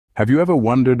Have you ever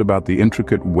wondered about the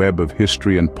intricate web of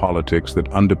history and politics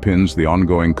that underpins the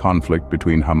ongoing conflict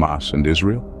between Hamas and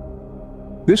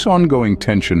Israel? This ongoing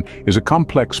tension is a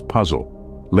complex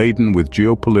puzzle, laden with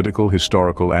geopolitical,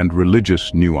 historical, and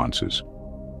religious nuances.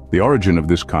 The origin of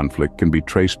this conflict can be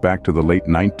traced back to the late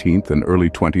 19th and early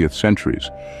 20th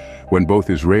centuries, when both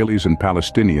Israelis and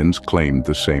Palestinians claimed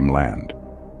the same land.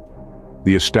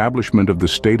 The establishment of the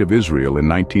State of Israel in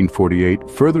 1948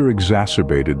 further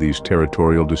exacerbated these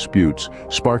territorial disputes,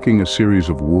 sparking a series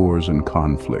of wars and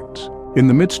conflicts. In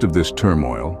the midst of this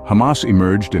turmoil, Hamas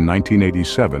emerged in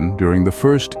 1987 during the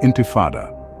First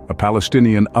Intifada, a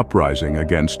Palestinian uprising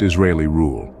against Israeli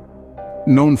rule.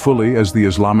 Known fully as the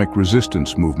Islamic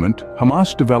Resistance Movement,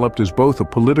 Hamas developed as both a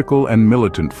political and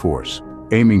militant force,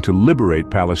 aiming to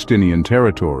liberate Palestinian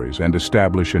territories and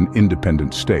establish an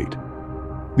independent state.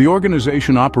 The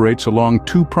organization operates along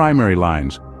two primary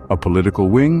lines, a political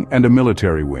wing and a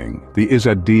military wing, the Izz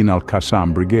ad-Din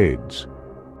al-Qassam brigades.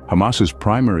 Hamas's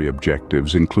primary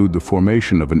objectives include the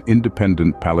formation of an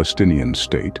independent Palestinian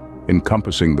state,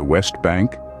 encompassing the West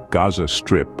Bank, Gaza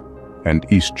Strip, and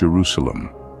East Jerusalem.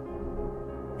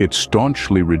 It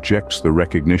staunchly rejects the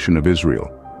recognition of Israel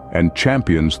and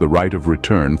champions the right of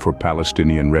return for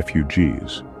Palestinian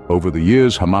refugees. Over the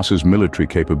years, Hamas's military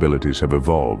capabilities have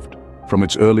evolved. From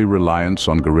its early reliance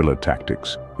on guerrilla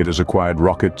tactics, it has acquired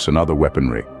rockets and other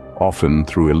weaponry, often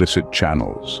through illicit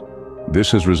channels.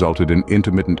 This has resulted in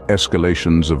intermittent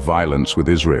escalations of violence with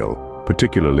Israel,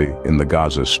 particularly in the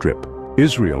Gaza Strip.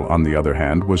 Israel, on the other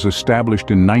hand, was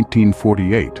established in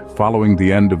 1948, following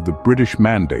the end of the British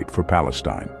Mandate for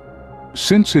Palestine.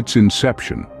 Since its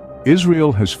inception,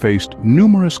 Israel has faced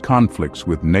numerous conflicts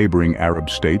with neighboring Arab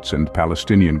states and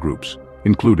Palestinian groups,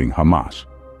 including Hamas.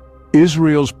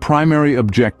 Israel's primary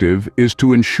objective is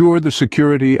to ensure the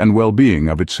security and well-being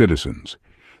of its citizens.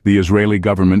 The Israeli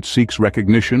government seeks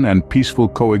recognition and peaceful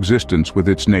coexistence with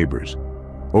its neighbors.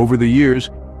 Over the years,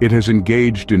 it has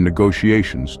engaged in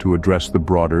negotiations to address the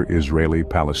broader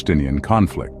Israeli-Palestinian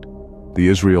conflict. The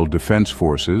Israel Defense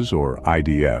Forces, or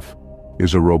IDF,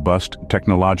 is a robust,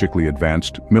 technologically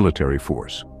advanced military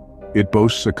force. It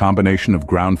boasts a combination of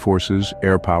ground forces,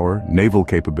 air power, naval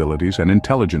capabilities, and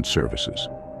intelligence services.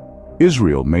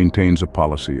 Israel maintains a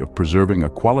policy of preserving a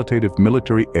qualitative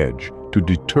military edge to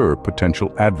deter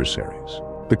potential adversaries.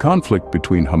 The conflict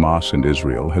between Hamas and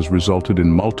Israel has resulted in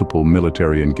multiple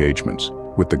military engagements,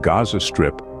 with the Gaza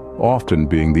Strip often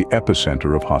being the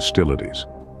epicenter of hostilities.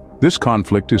 This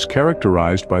conflict is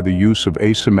characterized by the use of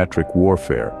asymmetric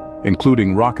warfare,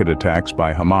 including rocket attacks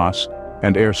by Hamas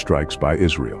and airstrikes by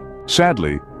Israel.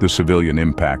 Sadly, the civilian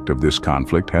impact of this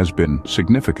conflict has been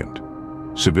significant.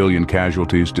 Civilian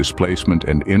casualties, displacement,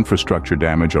 and infrastructure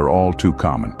damage are all too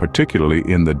common, particularly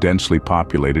in the densely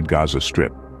populated Gaza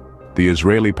Strip. The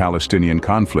Israeli-Palestinian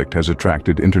conflict has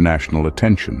attracted international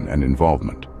attention and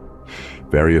involvement.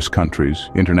 Various countries,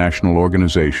 international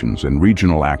organizations, and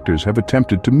regional actors have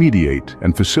attempted to mediate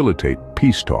and facilitate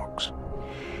peace talks.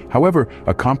 However,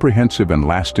 a comprehensive and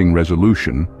lasting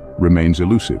resolution remains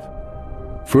elusive.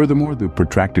 Furthermore, the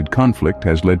protracted conflict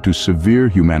has led to severe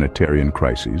humanitarian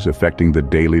crises affecting the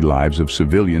daily lives of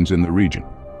civilians in the region.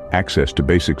 Access to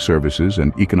basic services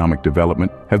and economic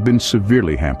development have been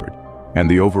severely hampered, and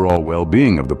the overall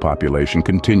well-being of the population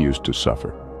continues to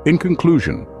suffer. In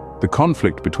conclusion, the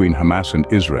conflict between Hamas and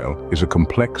Israel is a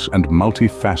complex and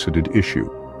multifaceted issue,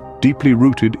 deeply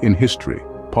rooted in history,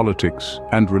 politics,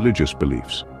 and religious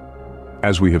beliefs.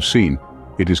 As we have seen,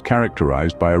 it is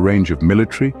characterized by a range of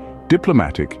military,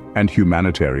 diplomatic, and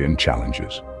humanitarian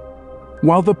challenges.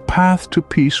 While the path to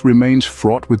peace remains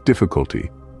fraught with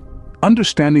difficulty,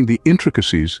 understanding the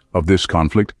intricacies of this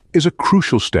conflict is a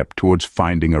crucial step towards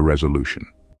finding a resolution.